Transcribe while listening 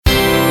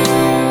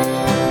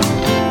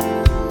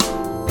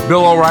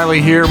Bill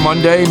O'Reilly here,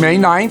 Monday, May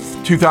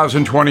 9th,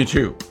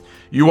 2022.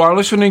 You are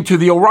listening to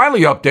the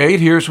O'Reilly Update.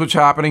 Here's what's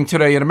happening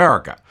today in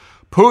America.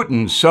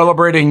 Putin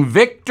celebrating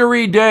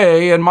Victory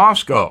Day in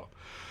Moscow.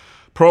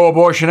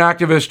 Pro-abortion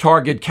activists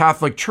target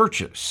Catholic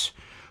churches.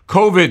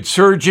 COVID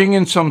surging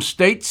in some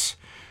states.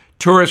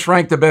 Tourists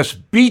rank the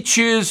best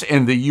beaches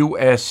in the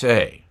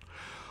USA.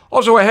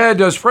 Also ahead,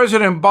 does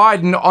President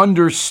Biden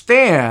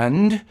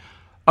understand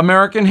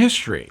American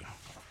history?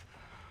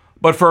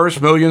 But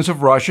first, millions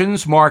of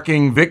Russians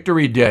marking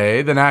Victory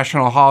Day. The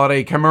national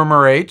holiday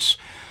commemorates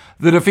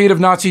the defeat of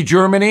Nazi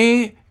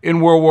Germany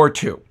in World War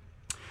II.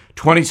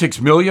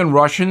 26 million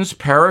Russians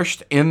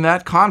perished in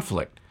that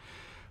conflict.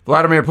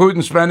 Vladimir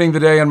Putin spending the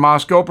day in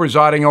Moscow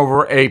presiding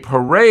over a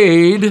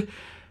parade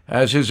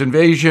as his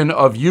invasion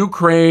of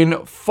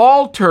Ukraine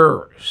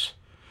falters.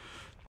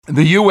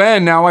 The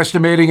UN now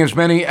estimating as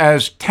many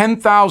as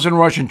 10,000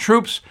 Russian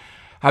troops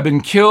have been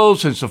killed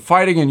since the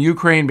fighting in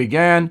Ukraine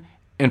began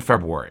in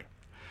February.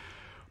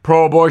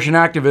 Pro-abortion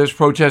activists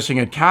protesting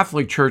at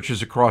Catholic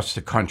churches across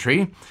the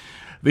country.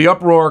 The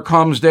uproar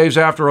comes days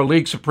after a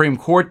leaked Supreme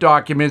Court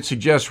document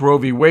suggests Roe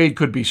v. Wade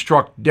could be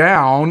struck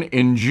down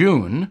in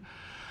June.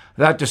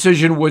 That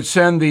decision would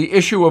send the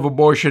issue of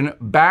abortion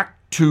back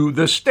to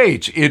the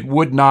states. It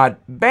would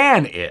not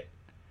ban it.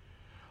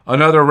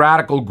 Another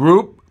radical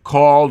group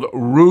called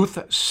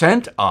Ruth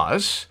Sent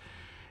Us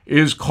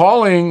is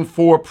calling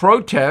for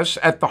protests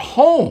at the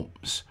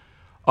homes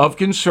of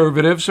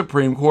conservative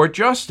Supreme Court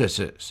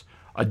justices.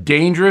 A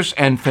dangerous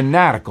and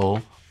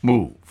fanatical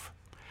move.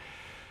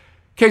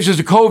 Cases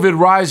of COVID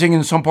rising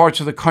in some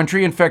parts of the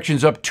country,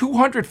 infections up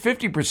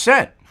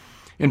 250%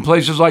 in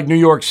places like New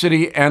York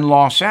City and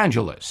Los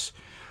Angeles.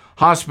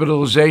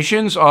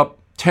 Hospitalizations up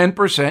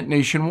 10%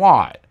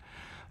 nationwide.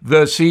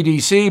 The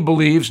CDC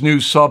believes new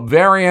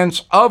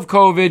subvariants of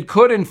COVID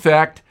could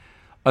infect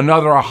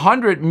another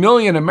 100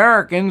 million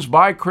Americans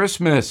by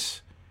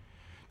Christmas.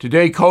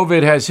 Today,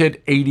 COVID has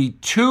hit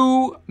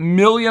 82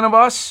 million of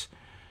us,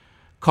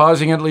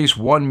 causing at least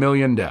 1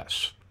 million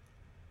deaths.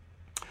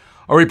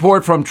 A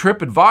report from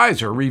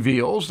TripAdvisor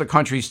reveals the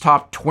country's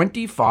top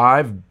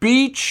 25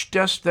 beach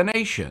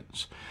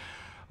destinations.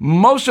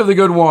 Most of the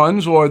good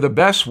ones, or the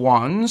best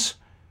ones,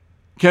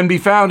 can be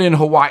found in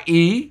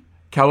Hawaii,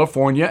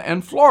 California,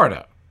 and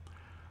Florida.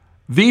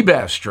 The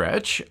best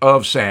stretch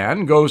of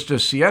sand goes to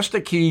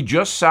Siesta Key,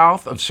 just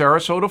south of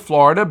Sarasota,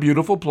 Florida.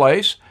 Beautiful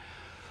place.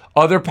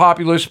 Other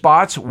popular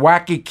spots,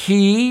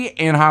 Waikiki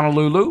in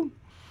Honolulu,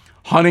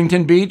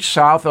 Huntington Beach,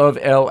 south of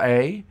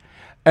L.A.,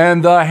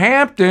 and the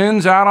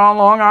Hamptons out on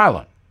Long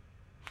Island.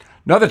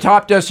 Another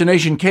top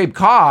destination, Cape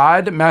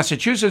Cod,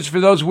 Massachusetts, for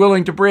those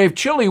willing to brave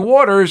chilly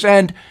waters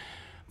and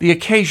the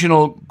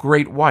occasional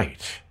great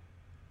white.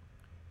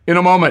 In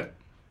a moment,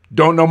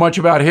 don't know much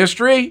about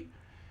history?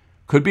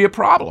 Could be a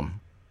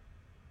problem.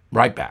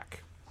 Right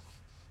back.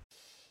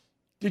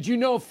 Did you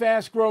know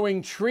Fast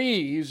Growing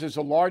Trees is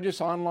the largest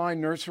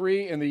online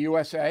nursery in the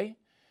USA?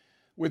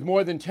 With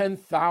more than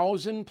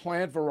 10,000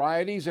 plant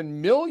varieties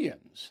and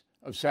millions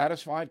of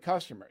satisfied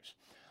customers.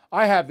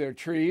 I have their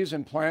trees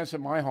and plants at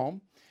my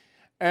home,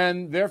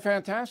 and they're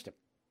fantastic.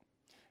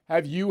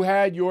 Have you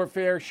had your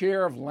fair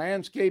share of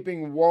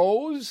landscaping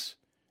woes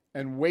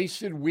and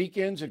wasted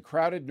weekends at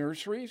crowded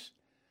nurseries?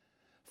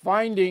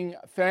 Finding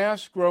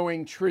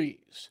fast-growing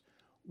trees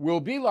will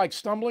be like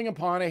stumbling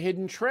upon a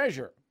hidden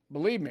treasure,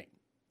 believe me.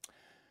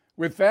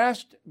 With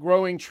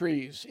fast-growing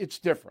trees, it's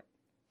different.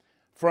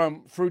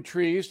 From fruit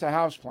trees to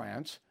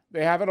houseplants,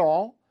 they have it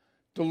all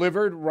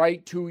delivered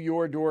right to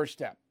your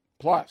doorstep.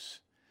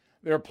 Plus,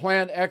 their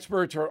plant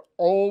experts are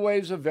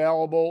always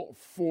available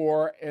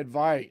for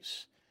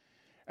advice.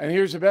 And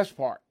here's the best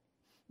part.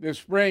 This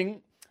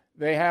spring,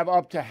 they have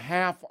up to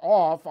half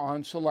off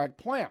on select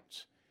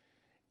plants.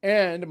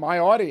 And my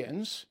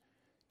audience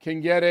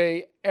can get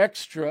an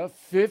extra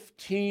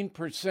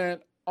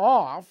 15%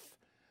 off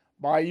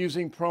by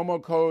using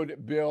promo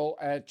code BILL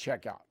at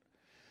checkout.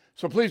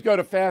 So please go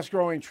to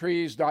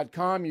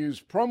fastgrowingtrees.com. Use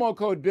promo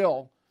code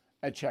BILL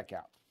at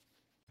checkout.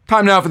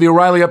 Time now for the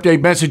O'Reilly Update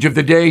message of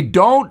the day.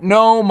 Don't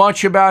know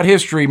much about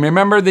history.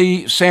 Remember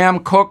the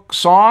Sam Cooke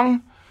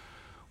song?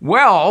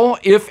 Well,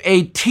 if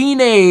a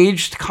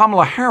teenaged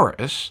Kamala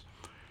Harris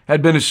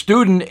had been a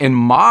student in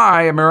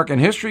my American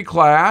history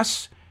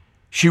class,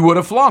 she would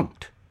have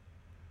flunked.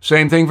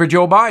 Same thing for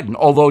Joe Biden,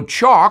 although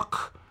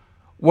chalk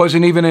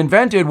wasn't even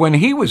invented when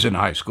he was in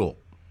high school.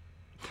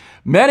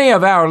 Many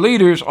of our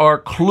leaders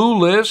are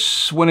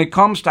clueless when it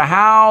comes to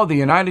how the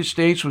United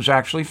States was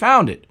actually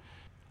founded.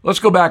 Let's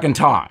go back in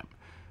time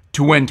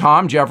to when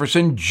Tom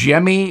Jefferson,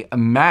 Jemmy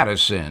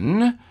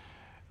Madison,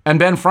 and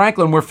Ben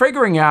Franklin were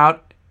figuring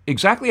out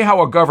exactly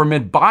how a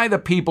government by the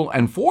people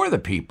and for the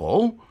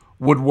people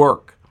would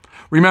work.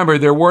 Remember,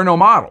 there were no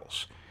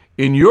models.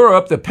 In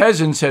Europe, the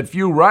peasants had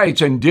few rights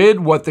and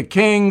did what the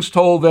kings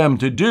told them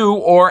to do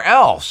or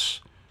else.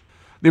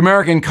 The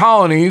American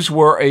colonies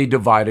were a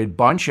divided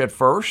bunch at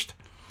first.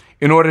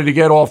 In order to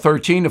get all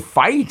 13 to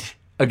fight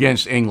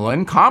against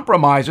England,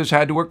 compromises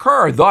had to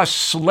occur. Thus,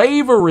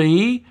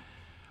 slavery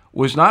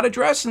was not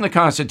addressed in the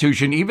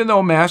Constitution, even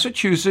though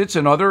Massachusetts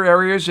and other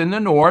areas in the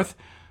North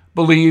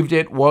believed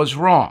it was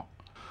wrong.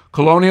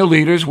 Colonial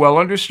leaders well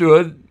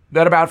understood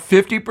that about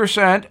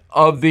 50%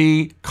 of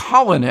the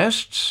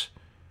colonists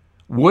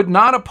would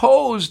not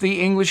oppose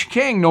the English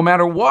king no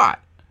matter what.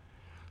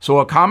 So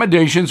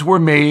accommodations were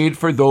made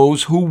for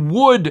those who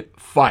would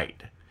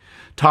fight.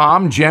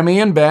 Tom, Jemmy,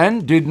 and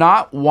Ben did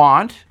not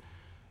want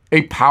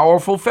a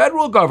powerful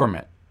federal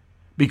government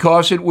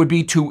because it would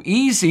be too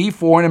easy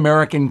for an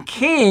American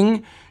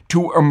king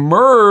to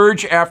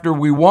emerge after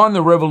we won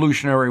the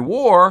Revolutionary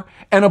War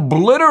and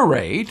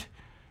obliterate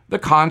the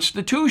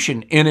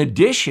Constitution. In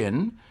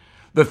addition,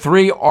 the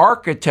three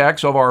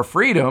architects of our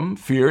freedom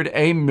feared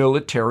a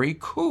military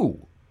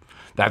coup.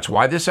 That's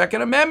why the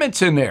Second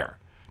Amendment's in there,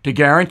 to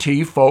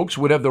guarantee folks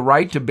would have the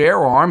right to bear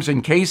arms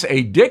in case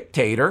a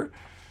dictator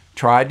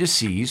tried to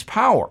seize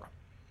power.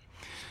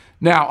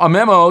 Now, a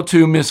memo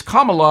to Miss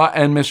Kamala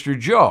and Mr.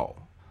 Joe.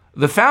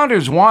 The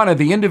founders wanted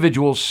the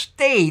individual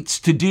states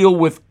to deal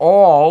with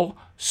all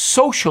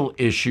social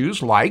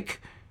issues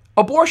like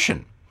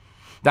abortion.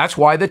 That's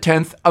why the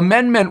 10th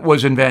Amendment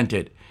was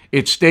invented.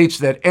 It states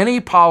that any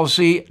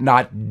policy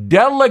not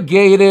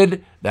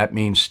delegated, that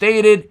means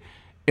stated,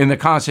 in the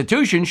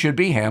Constitution should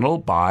be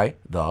handled by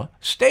the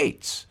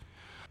states.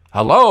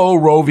 Hello,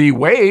 Roe v.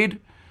 Wade.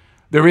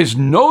 There is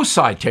no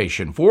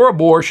citation for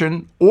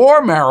abortion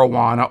or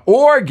marijuana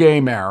or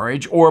gay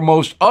marriage or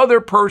most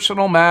other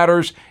personal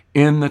matters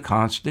in the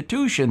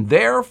Constitution.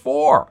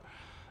 Therefore,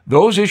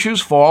 those issues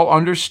fall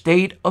under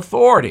state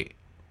authority.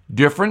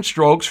 Different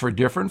strokes for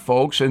different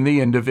folks in the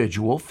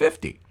individual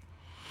 50.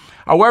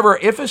 However,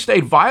 if a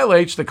state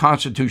violates the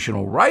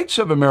constitutional rights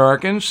of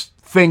Americans,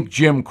 think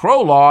Jim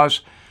Crow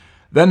laws,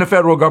 then the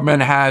federal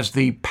government has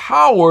the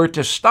power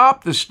to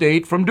stop the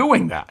state from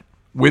doing that,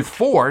 with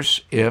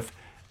force if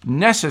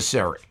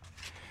necessary.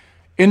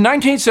 In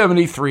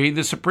 1973,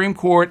 the Supreme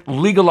Court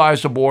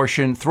legalized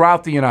abortion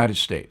throughout the United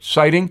States,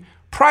 citing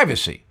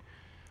privacy.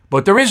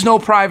 But there is no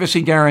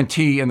privacy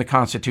guarantee in the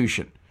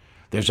Constitution.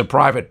 There's a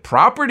private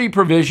property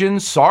provision,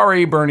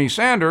 sorry, Bernie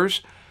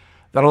Sanders,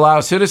 that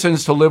allows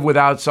citizens to live with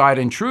outside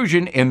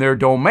intrusion in their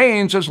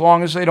domains as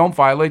long as they don't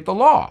violate the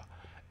law.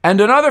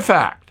 And another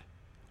fact,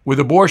 with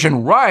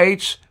abortion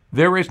rights,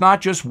 there is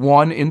not just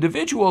one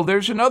individual,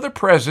 there's another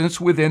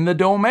presence within the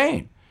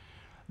domain.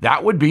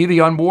 That would be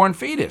the unborn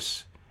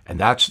fetus. And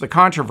that's the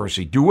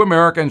controversy. Do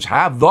Americans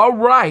have the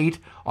right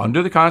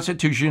under the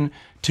Constitution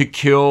to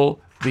kill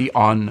the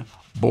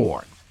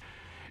unborn?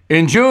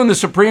 In June, the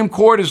Supreme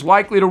Court is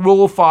likely to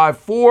rule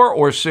 5-4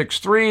 or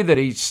 6-3 that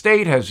each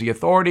state has the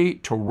authority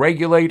to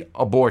regulate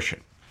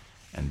abortion.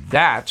 And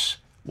that's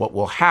what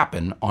will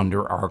happen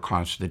under our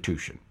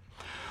Constitution.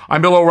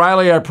 I'm Bill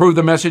O'Reilly. I approve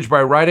the message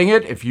by writing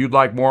it. If you'd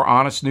like more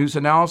honest news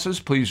analysis,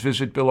 please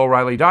visit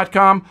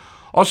BillO'Reilly.com.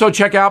 Also,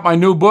 check out my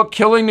new book,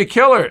 Killing the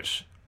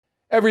Killers.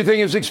 Everything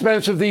is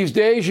expensive these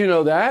days, you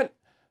know that.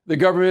 The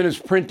government is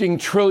printing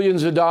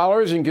trillions of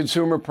dollars and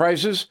consumer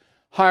prices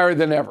higher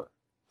than ever.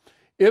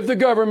 If the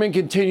government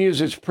continues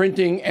its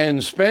printing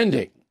and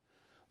spending,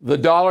 the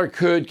dollar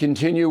could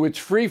continue its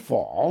free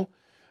fall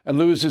and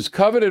lose its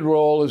coveted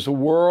role as the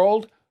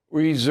world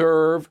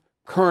reserve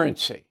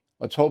currency.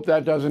 Let's hope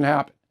that doesn't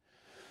happen.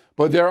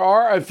 But there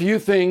are a few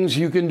things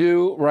you can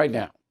do right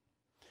now.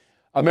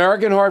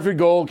 American Hartford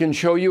Gold can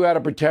show you how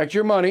to protect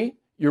your money,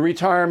 your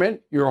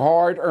retirement, your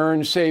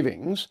hard-earned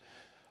savings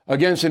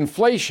against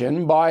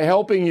inflation by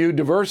helping you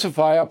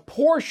diversify a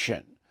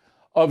portion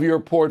of your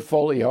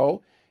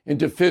portfolio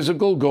into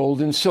physical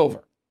gold and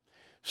silver.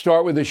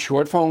 Start with a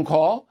short phone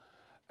call,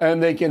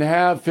 and they can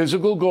have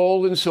physical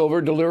gold and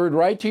silver delivered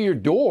right to your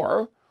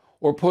door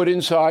or put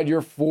inside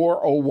your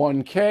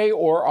 401k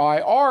or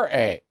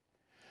IRA.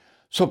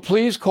 So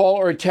please call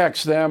or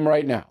text them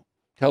right now.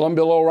 Tell them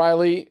Bill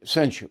O'Reilly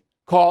sent you.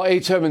 Call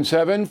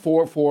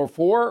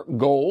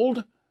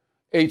 877-444-GOLD,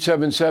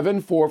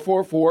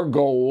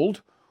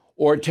 877-444-GOLD,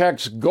 or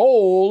text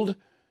GOLD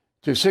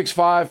to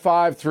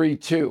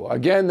 65532.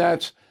 Again,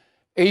 that's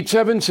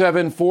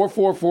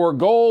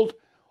 877-444-GOLD,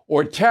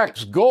 or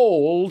text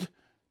GOLD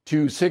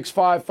to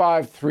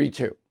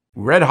 65532.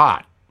 Red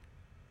hot.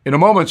 In a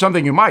moment,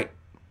 something you might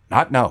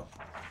not know.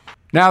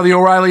 Now, the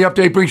O'Reilly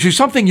Update brings you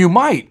something you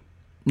might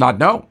not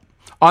know.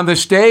 On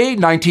this day,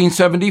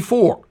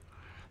 1974,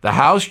 the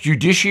House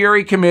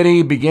Judiciary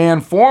Committee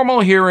began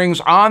formal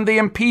hearings on the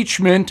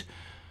impeachment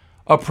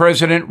of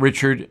President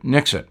Richard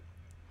Nixon.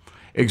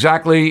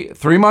 Exactly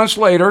 3 months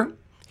later,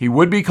 he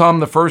would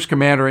become the first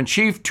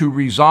commander-in-chief to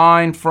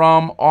resign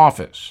from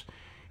office.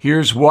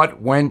 Here's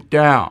what went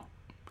down.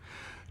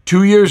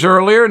 2 years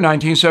earlier,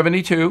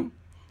 1972,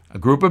 a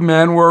group of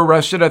men were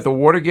arrested at the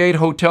Watergate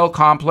Hotel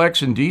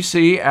complex in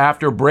D.C.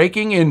 after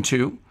breaking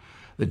into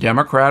the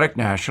Democratic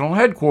National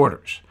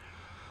Headquarters.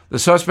 The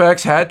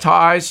suspects had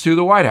ties to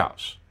the White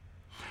House.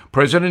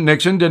 President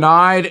Nixon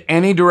denied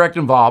any direct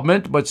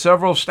involvement, but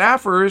several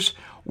staffers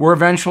were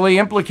eventually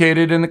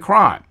implicated in the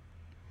crime.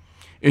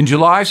 In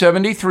July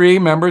 73,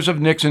 members of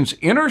Nixon's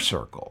inner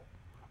circle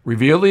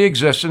revealed the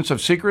existence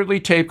of secretly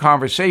taped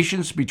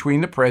conversations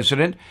between the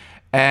president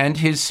and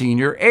his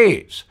senior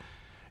aides.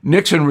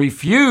 Nixon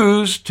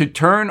refused to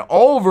turn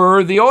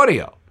over the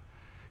audio.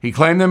 He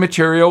claimed the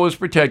material was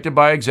protected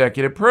by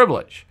executive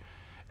privilege.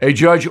 A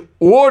judge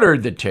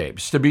ordered the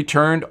tapes to be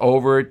turned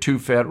over to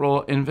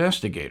federal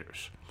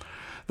investigators.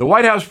 The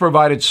White House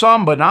provided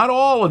some, but not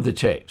all of the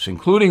tapes,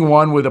 including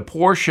one with a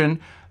portion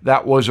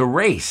that was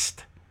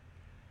erased.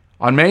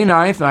 On May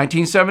 9,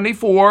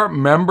 1974,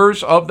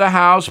 members of the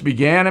House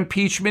began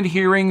impeachment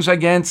hearings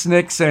against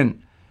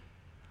Nixon.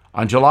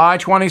 On July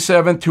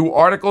 27, 2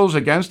 articles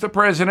against the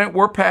president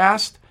were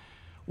passed,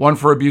 one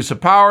for abuse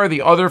of power,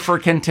 the other for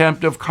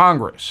contempt of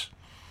Congress.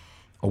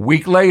 A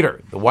week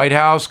later, the White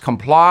House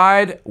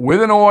complied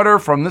with an order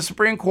from the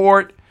Supreme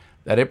Court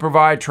that it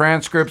provide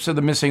transcripts of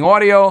the missing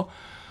audio.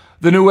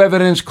 The new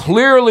evidence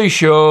clearly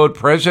showed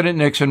President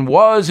Nixon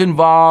was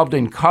involved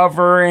in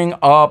covering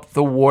up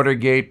the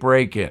Watergate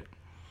break-in.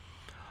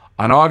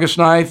 On August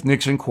 9th,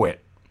 Nixon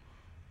quit,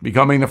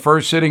 becoming the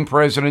first sitting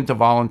president to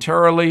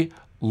voluntarily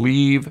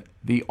leave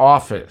the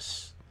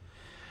office.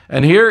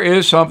 And here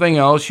is something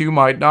else you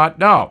might not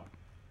know.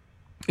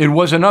 It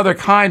was another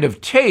kind of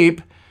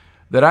tape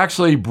that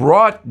actually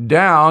brought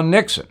down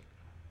Nixon.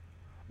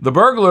 The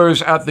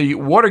burglars at the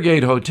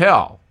Watergate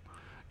Hotel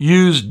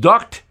used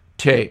duct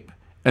tape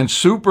and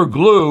super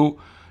glue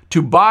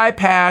to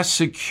bypass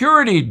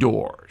security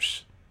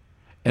doors.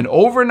 An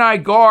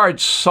overnight guard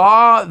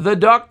saw the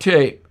duct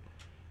tape,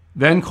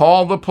 then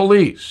called the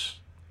police.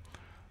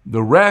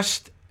 The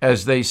rest,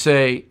 as they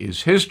say,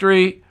 is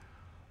history.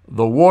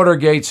 The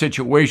Watergate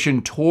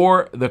situation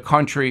tore the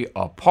country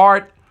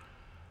apart,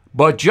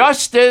 but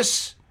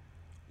justice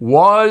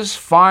was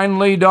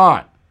finally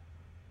done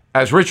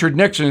as Richard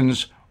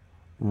Nixon's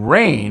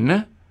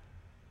reign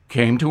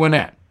came to an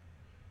end.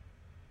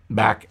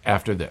 Back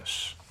after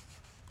this.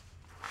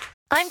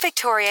 I'm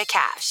Victoria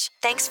Cash.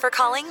 Thanks for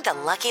calling the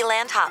Lucky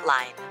Land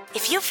Hotline.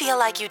 If you feel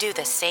like you do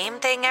the same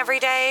thing every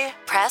day,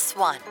 press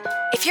 1.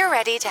 If you're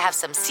ready to have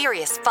some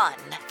serious fun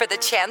for the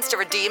chance to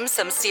redeem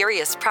some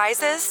serious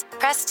prizes,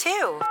 press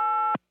 2.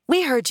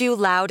 We heard you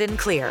loud and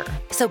clear.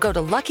 So go to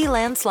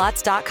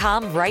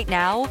LuckyLandSlots.com right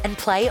now and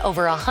play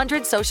over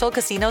 100 social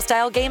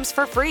casino-style games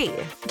for free.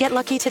 Get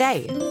lucky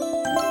today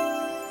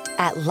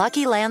at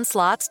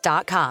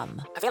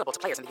LuckyLandSlots.com. Available to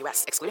players in the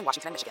U.S., excluding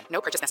Washington and Michigan.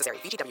 No purchase necessary.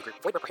 VGW Group.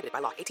 Void where prohibited by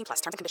law. 18+.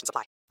 Terms and conditions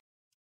apply.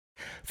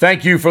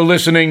 Thank you for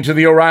listening to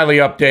the O'Reilly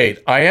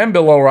Update. I am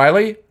Bill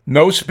O'Reilly.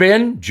 No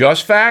spin,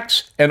 just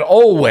facts, and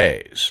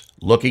always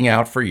looking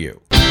out for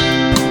you.